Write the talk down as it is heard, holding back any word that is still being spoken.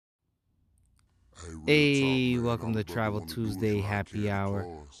Hey, welcome to Travel Tuesday Happy Hour,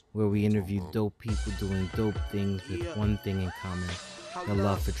 where we interview dope people doing dope things with one thing in common, the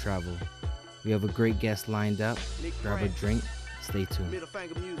love for travel. We have a great guest lined up. Grab a drink, stay tuned.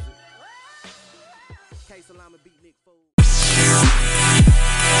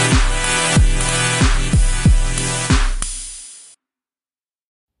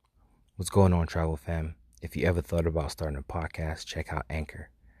 What's going on, travel fam? If you ever thought about starting a podcast, check out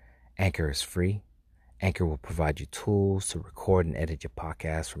Anchor. Anchor is free. Anchor will provide you tools to record and edit your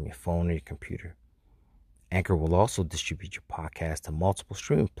podcast from your phone or your computer. Anchor will also distribute your podcast to multiple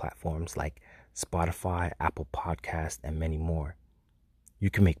streaming platforms like Spotify, Apple Podcasts, and many more. You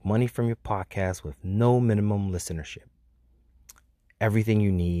can make money from your podcast with no minimum listenership. Everything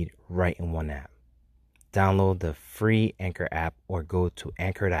you need right in one app. Download the free Anchor app or go to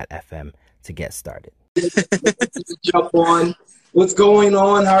anchor.fm to get started. Jump on. What's going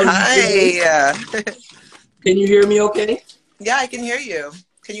on? How are you doing? Hi. Can you hear me okay? Yeah, I can hear you.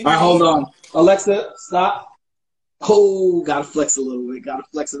 Can you hear All right, me? hold on. Alexa, stop. Oh, gotta flex a little bit.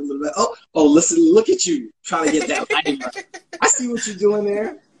 Oh, listen, look at you trying to get that lighting right. I see what you're doing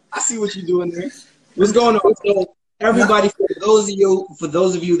there. What's going on? So, everybody, for those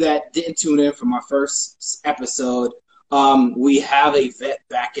of you that didn't tune in for my first episode, we have a vet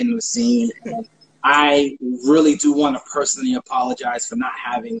back in the scene. And I really do want to personally apologize for not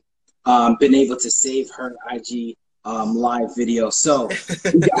having been able to save her IG live video. So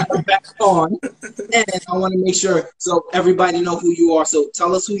we got her back on, and I want to make sure so everybody know who you are. So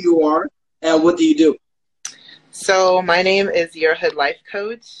tell us who you are and what do you do? So my name is Your Hood Life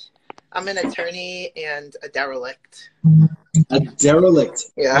Coach. I'm an attorney and a derelict. A derelict.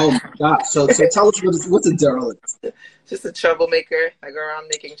 Yeah. Oh my God. So tell us what's a derelict? Just a troublemaker. I go around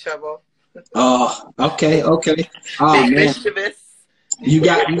making trouble. Oh, okay. Oh Being man. mischievous. You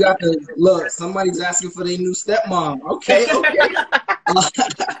got the look. Somebody's asking for their new stepmom. Okay.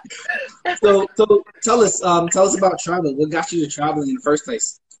 So tell us about travel. What got you to traveling in the first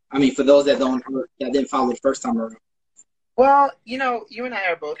place? I mean, for those that didn't follow the first time around. Well, you and I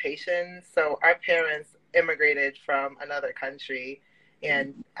are both Haitians, so our parents immigrated from another country,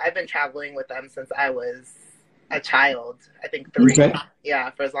 and I've been traveling with them since I was a child. I think 3. Okay. Yeah,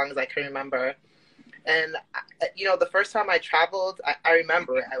 for as long as I can remember. And, the first time I traveled, I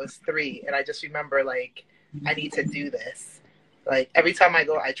remember it. I was 3, and I just remember, like, I need to do this. Like, every time I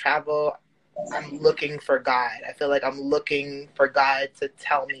travel, I'm looking for God. I feel like I'm looking for God to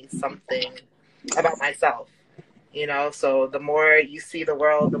tell me something about myself, So the more you see the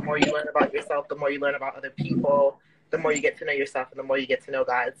world, the more you learn about yourself, the more you learn about other people, the more you get to know yourself, and the more you get to know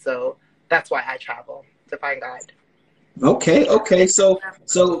God. So that's why I travel, to find God. Okay. So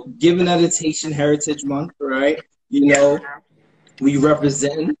given that it's Haitian Heritage Month, right? We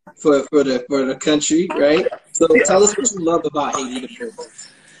represent for the country, right? So tell us what you love about Haiti the most.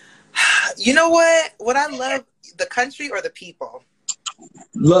 You know what? What I love, the country or the people?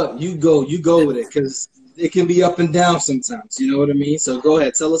 Look, you go with it because it can be up and down sometimes. You know what I mean? So go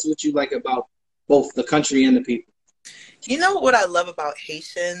ahead, tell us what you like about both the country and the people. You know what I love about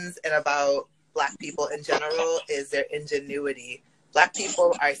Haitians and about Black people in general is their ingenuity. Black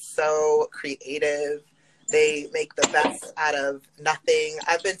people are so creative. They make the best out of nothing.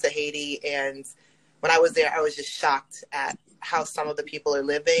 I've been to Haiti, and when I was there, I was just shocked at how some of the people are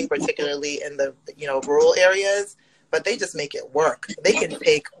living, particularly in the rural areas. But they just make it work. They can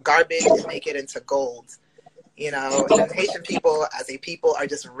take garbage and make it into gold. And Haitian people as a people are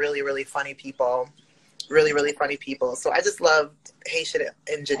just really, really funny people. Really, really funny people. So I just love Haitian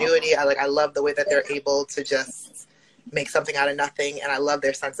ingenuity. I love the way that they're able to just make something out of nothing, and I love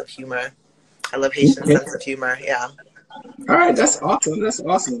their sense of humor. I love Haitian sense of humor. Yeah. All right, that's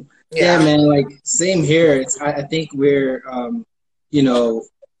awesome. Yeah, man. Like same here. I think we're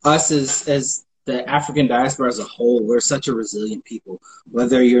us as the African diaspora as a whole, we're such a resilient people.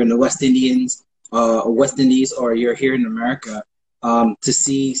 Whether you're in the West Indies or you're here in America, to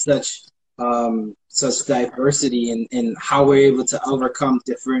see such diversity and how we're able to overcome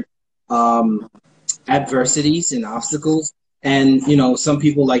different adversities and obstacles. And, some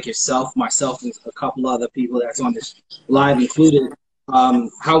people like yourself, myself, and a couple other people that's on this live included,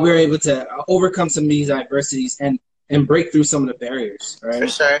 how we're able to overcome some of these adversities and break through some of the barriers, right? For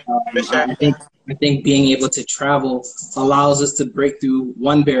sure. I think being able to travel allows us to break through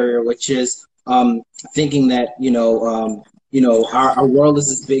one barrier, which is thinking that, our world is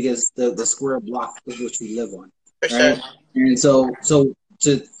as big as the square block of which we live on. For right? sure. And so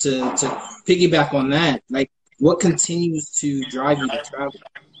to piggyback on that, like what continues to drive you to travel?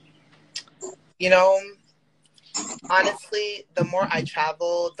 Honestly, the more I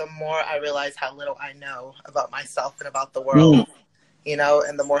travel, the more I realize how little I know about myself and about the Mm. world, you know,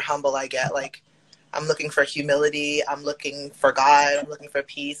 and the more humble I get. Like, I'm looking for humility, I'm looking for God, I'm looking for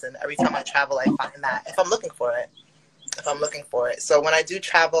peace, and every time I travel, I find that if I'm looking for it. If I'm looking for it. So when I do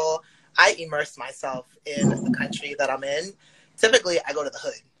travel, I immerse myself in the country that I'm in. Typically, I go to the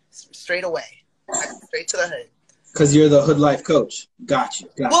hood straight away. I go straight to the hood. Because you're the hood life coach. Got you.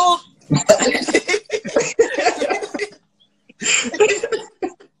 Well,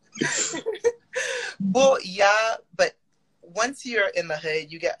 well, yeah, but once you're in the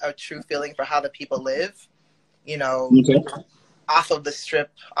hood, you get a true feeling for how the people live, you know, Okay. off of the strip,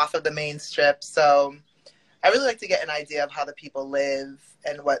 off of the main strip. So I really like to get an idea of how the people live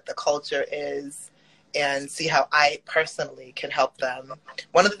and what the culture is and see how I personally can help them.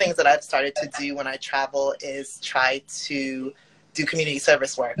 One of the things that I've started to do when I travel is try to do community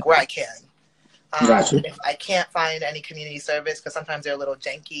service work where I can. Gotcha. If I can't find any community service, because sometimes they're a little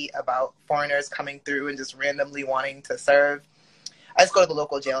janky about foreigners coming through and just randomly wanting to serve, I just go to the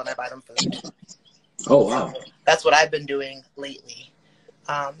local jail and I buy them food. Oh, wow. That's what I've been doing lately.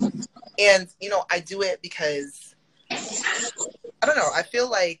 And, you know, I do it because, I don't know, I feel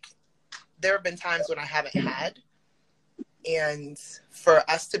like there have been times when I haven't had. And for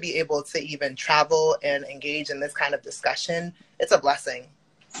us to be able to even travel and engage in this kind of discussion, it's a blessing.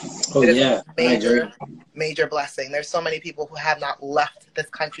 Oh, It is yeah. a major, major blessing. There's so many people who have not left this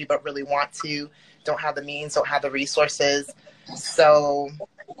country but really want to, don't have the means, don't have the resources. So,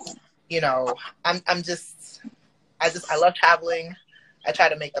 you know, I love traveling. I try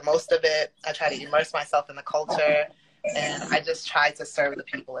to make the most of it. I try to immerse myself in the culture, and I just try to serve the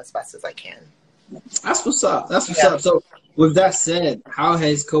people as best as I can. That's what's up. That's what's up. So, with that said, how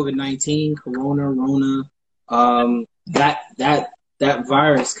has COVID-19, Rona, that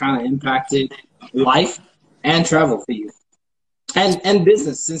virus kind of impacted life and travel for you, and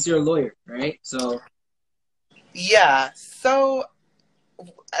business, since you're a lawyer, right? So, yeah. So,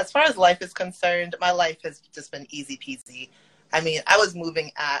 as far as life is concerned, my life has just been easy peasy. I mean, I was moving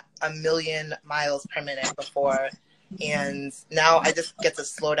at 1,000,000 miles per minute before, and now I just get to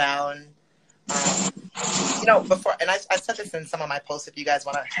slow down. You know, before, and I said this in some of my posts, if you guys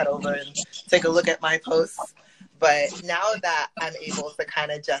want to head over and take a look at my posts, but now that I'm able to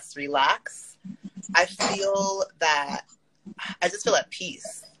kind of just relax, I feel that I just feel at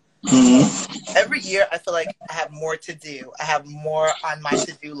peace. Every year, I feel like I have more to do. I have more on my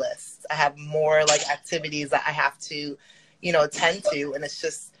to-do list. I have more like activities that I have to, you know, tend to, and it's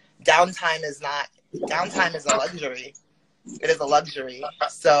just downtime is a luxury. It is a luxury.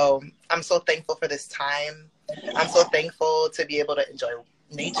 So I'm so thankful for this time. I'm so thankful to be able to enjoy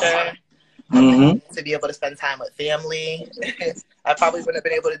nature, to be able to spend time with family. I probably wouldn't have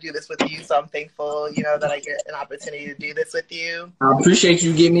been able to do this with you, so I'm thankful, you know, that I get an opportunity to do this with you. I appreciate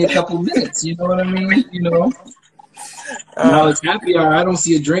you giving me a couple minutes. You know what I mean? You know, now it's happy hour. I don't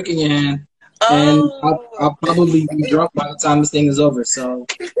see a drink in your hand, and I'll probably be drunk by the time this thing is over. So.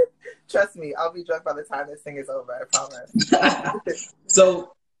 Trust me, I'll be drunk by the time this thing is over, I promise.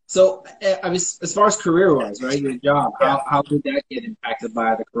 So I mean, as far as career-wise, right, your job, how did that get impacted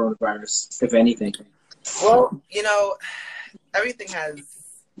by the coronavirus, if anything? Well, you know, everything has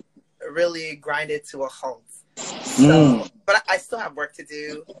really grinded to a halt. So, but I still have work to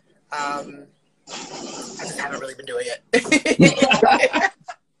do. I just haven't really been doing it.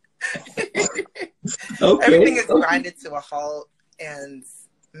 Okay. Everything is grinded to a halt, and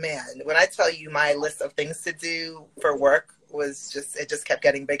man, when I tell you my list of things to do for work it just kept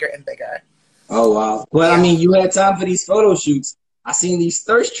getting bigger and bigger. Oh, wow. Well, yeah. I mean, you had time for these photo shoots. I seen these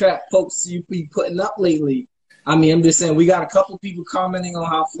thirst trap posts you be putting up lately. I mean, I'm just saying, we got a couple people commenting on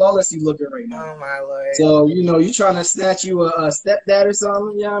how flawless you looking right now. Oh, my Lord. So, you know, you trying to snatch you a stepdad or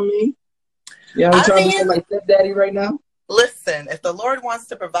something, you know what I mean? Yeah, I'm trying to be like stepdaddy right now. Listen, if the Lord wants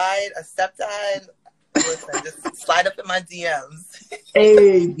to provide a stepdad, listen, just slide up in my DMs.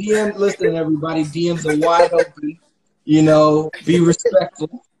 Hey, DM, listen, everybody, DMs are wide open. You know, be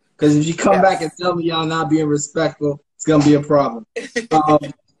respectful. Because if you come back and tell me y'all not being respectful, it's going to be a problem.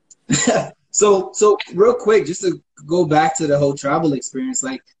 So real quick, just to go back to the whole travel experience,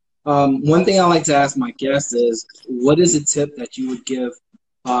 like one thing I like to ask my guests is, what is a tip that you would give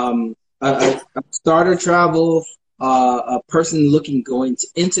a starter travel, a person going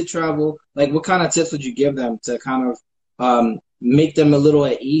into travel? Like, what kind of tips would you give them to kind of make them a little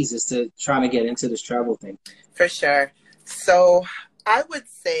at ease as to trying to get into this travel thing? For sure. So I would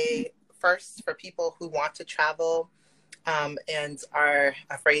say first, for people who want to travel and are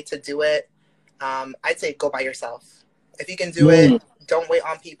afraid to do it, I'd say go by yourself. If you can do it, don't wait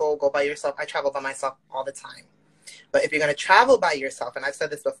on people, go by yourself. I travel by myself all the time. But if you're going to travel by yourself, and I've said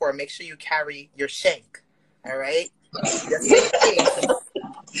this before, make sure you carry your shank. All right.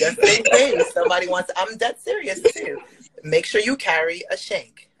 Just in case somebody wants, I'm dead serious too. Make sure you carry a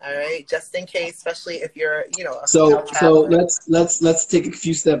shank. All right. Just in case, especially if you're, So let's take a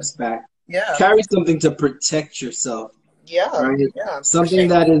few steps back. Yeah. Carry something to protect yourself. Yeah. Right. Yeah. Something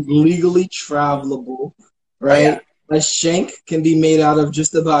that is legally travelable. Right. Oh, yeah. A shank can be made out of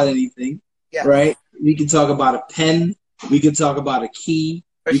just about anything. Yeah. Right. We can talk about a pen. We can talk about a key.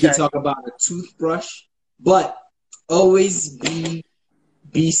 We can talk about a toothbrush. But always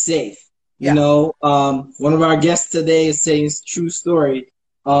be safe. Yeah. One of our guests today is saying his true story.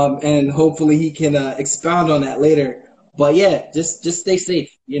 And hopefully he can expound on that later. But yeah, just stay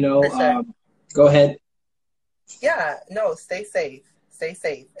safe. Go ahead. Yeah, no, stay safe. Stay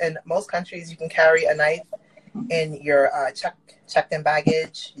safe. In most countries, you can carry a knife in your checked-in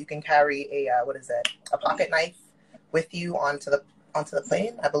baggage. You can carry a pocket knife with you onto the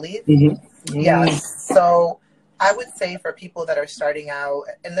plane, I believe. Mm-hmm. Yeah. So I would say for people that are starting out,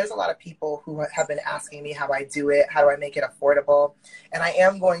 and there's a lot of people who have been asking me how I do it, how do I make it affordable, and I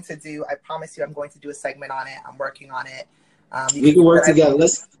promise you, I'm going to do a segment on it. I'm working on it. We can work together.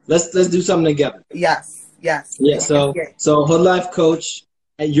 Let's do something together. Yes. Yeah. So Hood Life Coach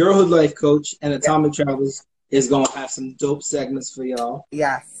and your Hood Life Coach and Atomic Travels is gonna have some dope segments for y'all.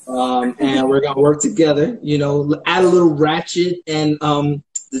 Yes. And we're gonna work together. Add a little ratchet and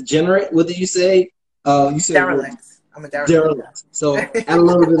degenerate. What did you say? You said derelict. I'm a derelict. Derelict. So add a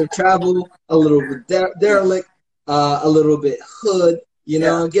little bit of travel, a little bit derelict, a little bit hood. Get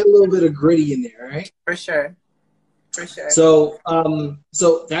a little bit of gritty in there, right? For sure. So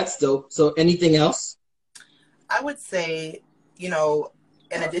that's dope. So anything else? I would say, in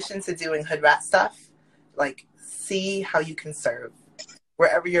addition to doing hood rat stuff, like see how you can serve.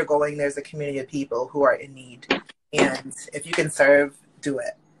 Wherever you're going, there's a community of people who are in need. And if you can serve, do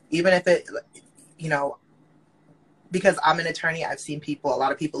it. Even if it, because I'm an attorney, I've seen a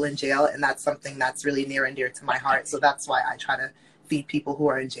lot of people in jail, and that's something that's really near and dear to my heart. So that's why I try to feed people who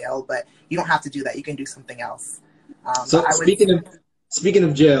are in jail, but you don't have to do that. You can do something else. So speaking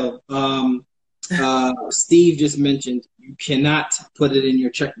of jail, Steve just mentioned you cannot put it in your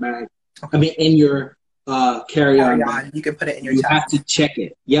check bag. Okay. I mean, in your carry-on bag. You can put it in your You check. have to check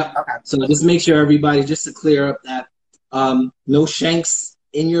it. Yep. Okay. So just make sure everybody, just to clear up that no shanks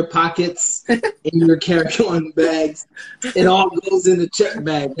in your pockets, in your carry-on bags. It all goes in the check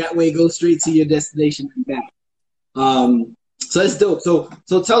bag. That way it goes straight to your destination and back. So that's dope. So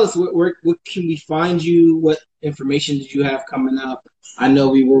tell us, where can we find you? What information did you have coming up? I know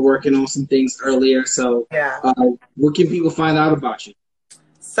we were working on some things earlier. So where can people find out about you?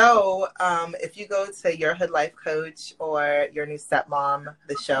 So if you go to Your Hood Life Coach or Your New Stepmom,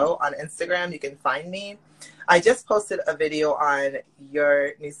 the show on Instagram, you can find me. I just posted a video on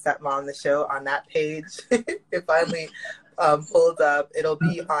Your New Stepmom, the show, on that page. It finally pulled up. It'll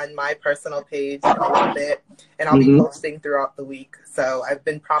be on my personal page in a little bit, and I'll be posting throughout the week. So I've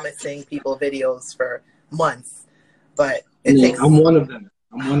been promising people videos for months, but I'm one of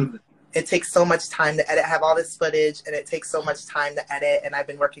them. It takes so much time to edit. I have all this footage, and it takes so much time to edit, and I've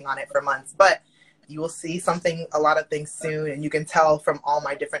been working on it for months. But you will see a lot of things soon, and you can tell from all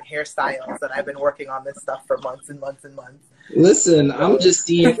my different hairstyles that I've been working on this stuff for months and months and months. Listen, I'm just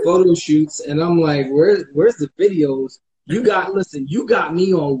seeing photo shoots, and I'm like, where's the videos? You got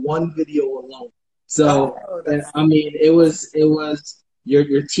me on one video alone. So I mean, it was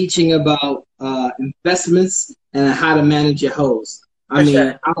you're teaching about investments and how to manage your hoes. I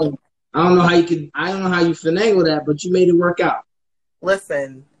don't know how you finagle that, but you made it work out.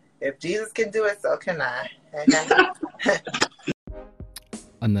 Listen, if Jesus can do it, so can I.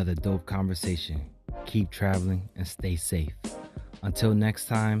 Another dope conversation. Keep traveling and stay safe. Until next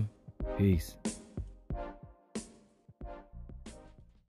time, peace.